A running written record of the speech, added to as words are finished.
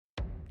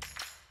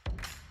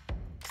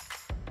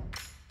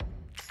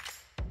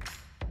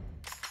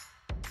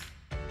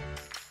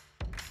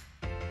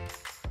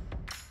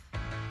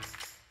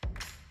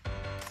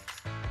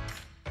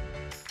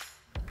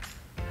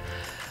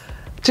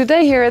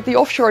Today here at the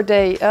Offshore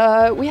Day,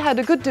 we had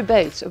a good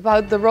debate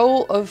about the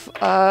role of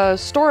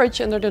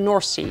storage under the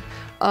North Sea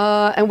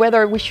and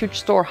whether we should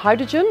store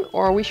hydrogen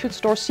or we should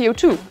store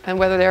CO2 and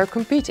whether they are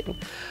competing.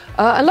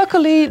 And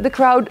luckily the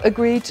crowd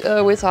agreed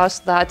with us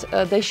that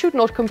they should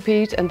not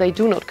compete and they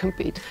do not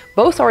compete.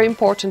 Both are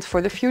important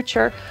for the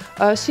future.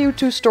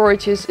 CO2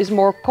 storage is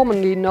more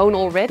commonly known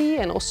already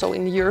and also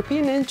in the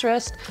European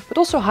interest, but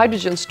also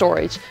hydrogen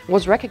storage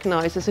was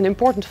recognized as an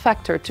important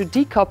factor to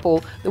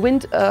decouple the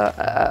wind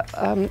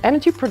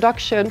energy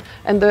production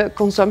and the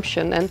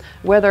consumption and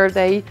whether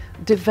they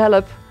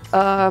develop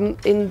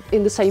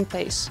in the same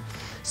pace.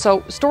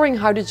 So storing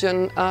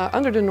hydrogen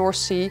under the North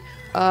Sea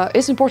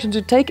is important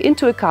to take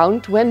into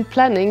account when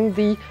planning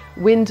the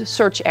wind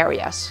search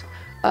areas.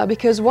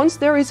 Because once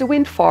there is a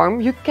wind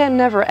farm, you can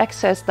never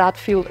access that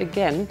field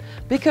again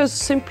because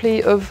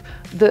simply of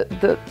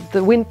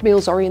the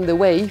windmills are in the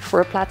way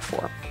for a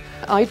platform.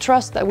 I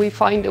trust that we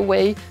find a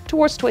way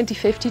towards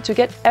 2050 to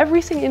get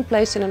everything in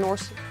place in the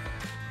North Sea.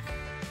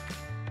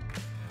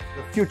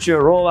 The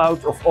future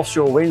rollout of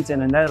offshore wind in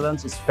the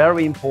Netherlands is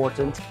very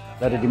important,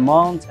 that the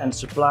demand and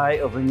supply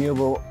of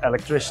renewable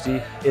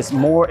electricity is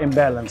more in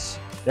balance.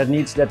 That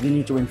means that we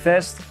need to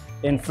invest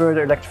in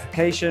further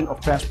electrification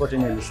of transport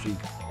and industry.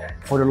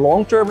 For the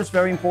long term, it's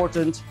very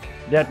important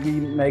that we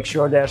make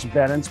sure there's a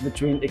balance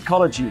between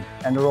ecology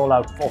and the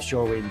rollout of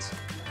offshore wind.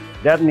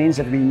 That means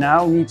that we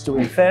now need to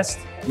invest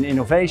in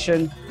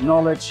innovation,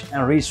 knowledge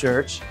and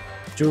research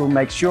to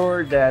make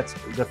sure that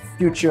the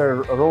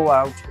future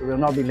rollout will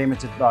not be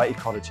limited by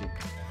ecology.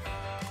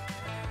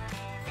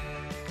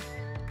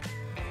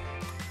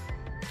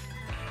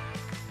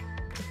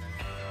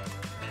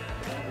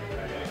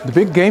 The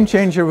big game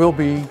changer will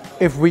be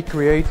if we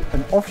create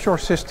an offshore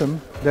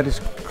system that is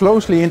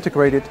closely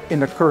integrated in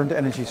the current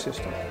energy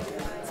system.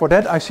 For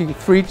that I see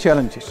three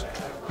challenges.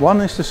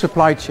 One is the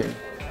supply chain.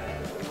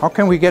 How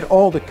can we get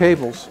all the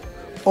cables,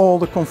 all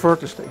the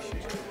converter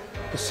stations?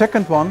 The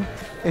second one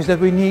is that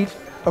we need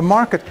a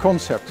market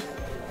concept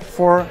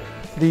for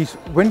these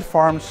wind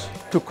farms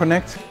to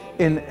connect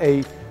in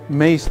a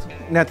mazed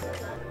net.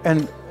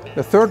 And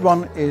the third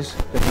one is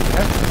that we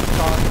have to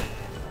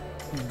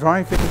start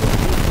driving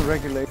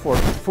regulate for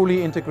a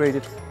fully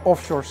integrated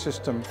offshore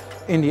system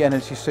in the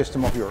energy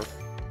system of Europe.